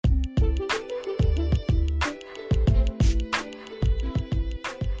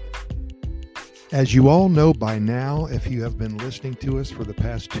As you all know by now, if you have been listening to us for the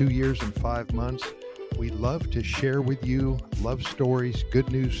past 2 years and 5 months, we love to share with you love stories,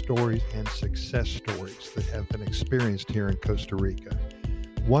 good news stories, and success stories that have been experienced here in Costa Rica.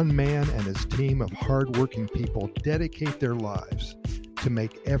 One man and his team of hardworking people dedicate their lives to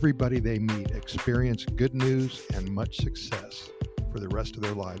make everybody they meet experience good news and much success for the rest of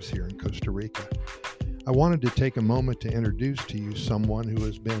their lives here in Costa Rica. I wanted to take a moment to introduce to you someone who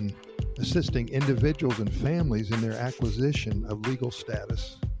has been assisting individuals and families in their acquisition of legal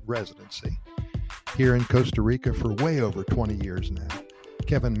status residency here in Costa Rica for way over 20 years now.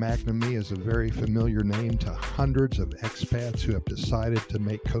 Kevin McNamee is a very familiar name to hundreds of expats who have decided to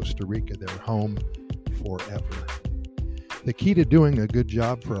make Costa Rica their home forever. The key to doing a good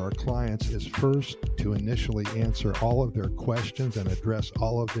job for our clients is first to initially answer all of their questions and address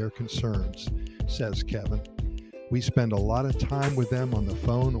all of their concerns, says Kevin. We spend a lot of time with them on the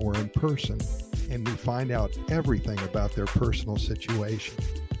phone or in person, and we find out everything about their personal situation.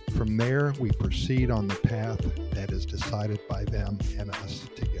 From there, we proceed on the path that is decided by them and us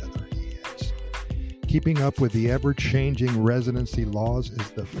together, he adds. Keeping up with the ever-changing residency laws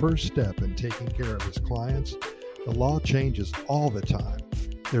is the first step in taking care of his clients. The law changes all the time.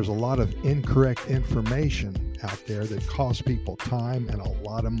 There's a lot of incorrect information out there that costs people time and a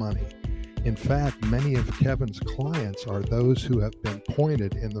lot of money. In fact, many of Kevin's clients are those who have been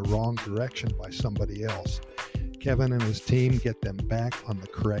pointed in the wrong direction by somebody else. Kevin and his team get them back on the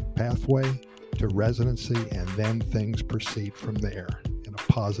correct pathway to residency, and then things proceed from there in a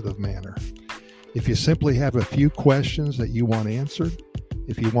positive manner. If you simply have a few questions that you want answered,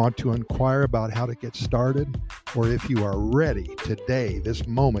 if you want to inquire about how to get started, or if you are ready today, this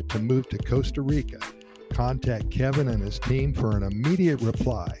moment, to move to Costa Rica, contact Kevin and his team for an immediate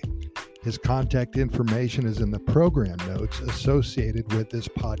reply. His contact information is in the program notes associated with this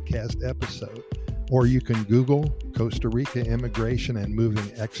podcast episode. Or you can Google Costa Rica Immigration and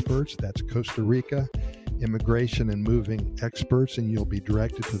Moving Experts. That's Costa Rica Immigration and Moving Experts, and you'll be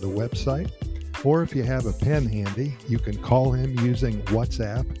directed to the website. Or if you have a pen handy, you can call him using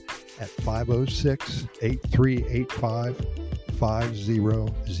WhatsApp at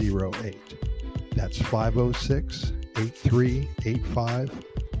 506-8385-5008. That's 506-8385-5008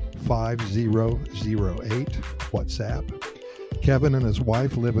 WhatsApp. Kevin and his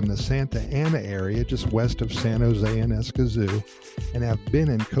wife live in the Santa Ana area just west of San Jose and Escazú and have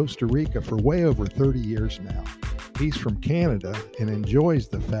been in Costa Rica for way over 30 years now. He's from Canada and enjoys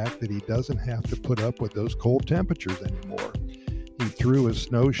the fact that he doesn't have to put up with those cold temperatures anymore. He threw his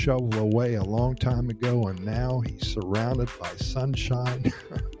snow shovel away a long time ago, and now he's surrounded by sunshine,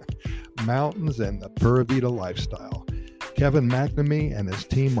 mountains, and the Pura Vida lifestyle. Kevin McNamee and his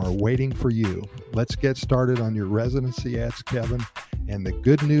team are waiting for you. Let's get started on your residency, adds Kevin. And the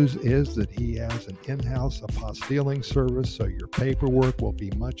good news is that he has an in-house apostilling service, so your paperwork will be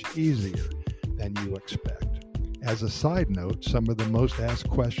much easier than you expect. As a side note, some of the most asked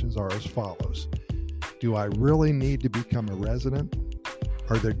questions are as follows. Do I really need to become a resident?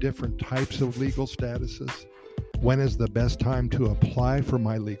 Are there different types of legal statuses? When is the best time to apply for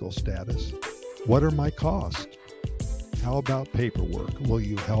my legal status? What are my costs? How about paperwork? Will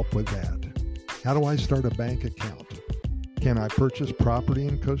you help with that? How do I start a bank account? Can I purchase property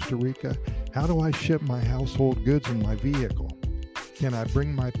in Costa Rica? How do I ship my household goods in my vehicle? Can I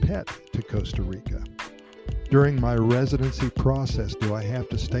bring my pet to Costa Rica? During my residency process, do I have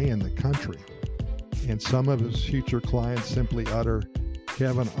to stay in the country? And some of his future clients simply utter,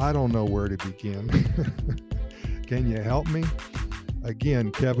 Kevin, I don't know where to begin. Can you help me?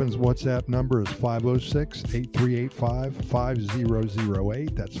 Again, Kevin's WhatsApp number is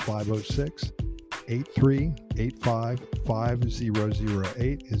 506-8385-5008. That's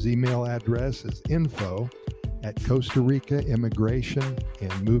 506-8385-5008. His email address is info@Costa Rica Immigration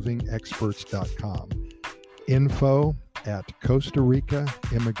and Moving Experts.com. info@Costa Rica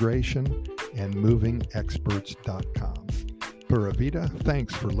Immigration and Moving Experts.com. Pura Vida,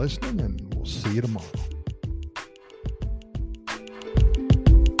 thanks for listening, and we'll see you tomorrow.